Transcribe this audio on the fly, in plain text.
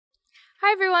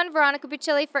Hi everyone, Veronica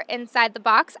Buccilli for Inside the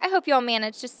Box. I hope you all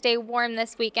managed to stay warm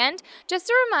this weekend.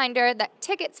 Just a reminder that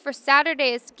tickets for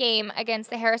Saturday's game against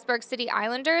the Harrisburg City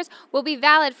Islanders will be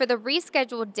valid for the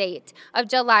rescheduled date of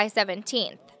July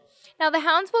 17th. Now, the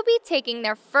Hounds will be taking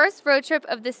their first road trip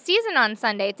of the season on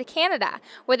Sunday to Canada,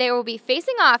 where they will be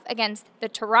facing off against the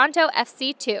Toronto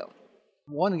FC2.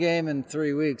 One game in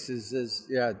 3 weeks is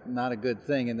not a good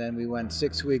thing. And then we went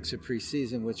 6 weeks of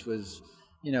preseason, which was,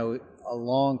 a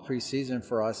long preseason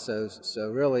for us. So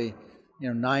really,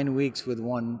 9 weeks with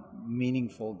one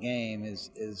meaningful game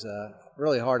is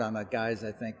really hard on the guys,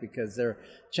 I think, because they're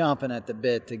chomping at the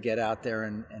bit to get out there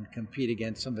and compete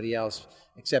against somebody else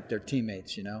except their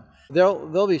teammates.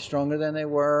 They'll be stronger than they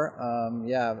were.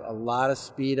 A lot of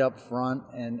speed up front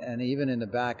and even in the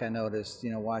back. I noticed,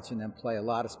 watching them play, a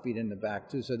lot of speed in the back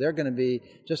too. So they're going to be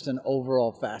just an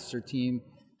overall faster team.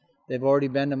 They've already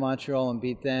been to Montreal and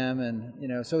beat them,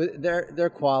 and so they're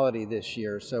quality this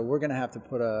year. So we're going to have to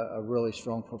put a really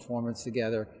strong performance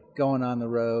together, going on the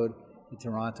road to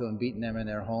Toronto and beating them in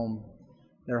their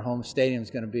home stadium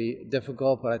is going to be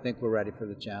difficult, but I think we're ready for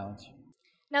the challenge.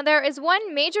 Now, there is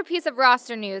one major piece of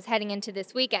roster news heading into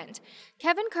this weekend.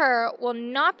 Kevin Kerr will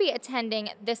not be attending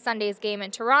this Sunday's game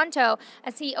in Toronto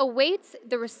as he awaits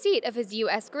the receipt of his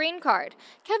U.S. green card.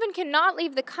 Kevin cannot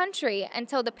leave the country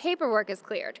until the paperwork is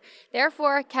cleared.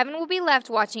 Therefore, Kevin will be left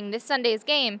watching this Sunday's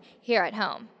game here at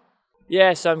home.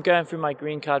 Yeah, so I'm going through my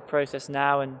green card process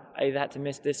now, and I either had to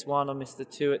miss this one or miss the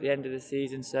two at the end of the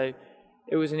season, so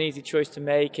it was an easy choice to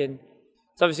make, and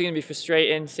it's obviously going to be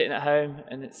frustrating sitting at home,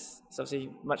 and it's obviously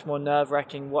much more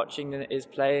nerve-wracking watching than it is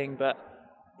playing, but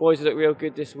boys look real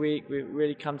good this week. We've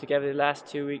really come together the last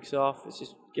 2 weeks off. It's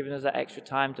just given us that extra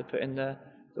time to put in the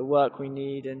work we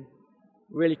need, and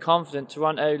really confident.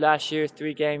 Toronto last year,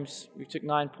 3 games, we took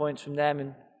 9 points from them,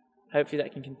 and hopefully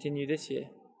that can continue this year.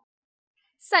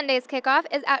 Sunday's kickoff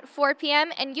is at 4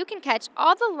 p.m., and you can catch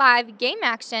all the live game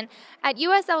action at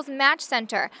USL's Match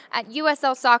Center at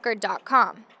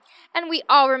uslsoccer.com. And we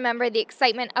all remember the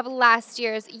excitement of last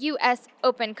year's U.S.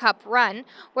 Open Cup run,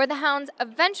 where the Hounds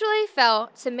eventually fell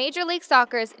to Major League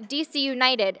Soccer's DC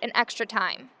United in extra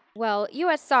time. Well,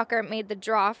 U.S. Soccer made the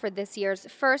draw for this year's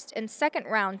first and second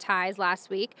round ties last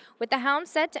week, with the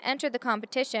Hounds set to enter the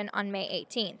competition on May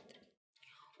 18th.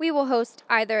 We will host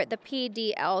either the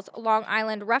PDL's Long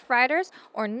Island Rough Riders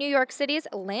or New York City's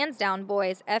Lansdowne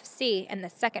Boys FC in the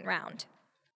second round.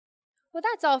 Well,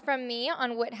 that's all from me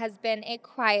on what has been a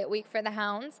quiet week for the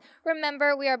Hounds.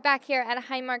 Remember, we are back here at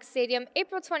Highmark Stadium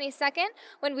April 22nd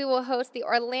when we will host the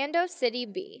Orlando City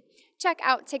Bee. Check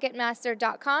out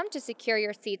Ticketmaster.com to secure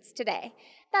your seats today.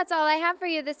 That's all I have for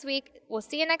you this week. We'll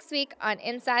see you next week on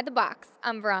Inside the Box.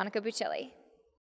 I'm Veronica Buccilli.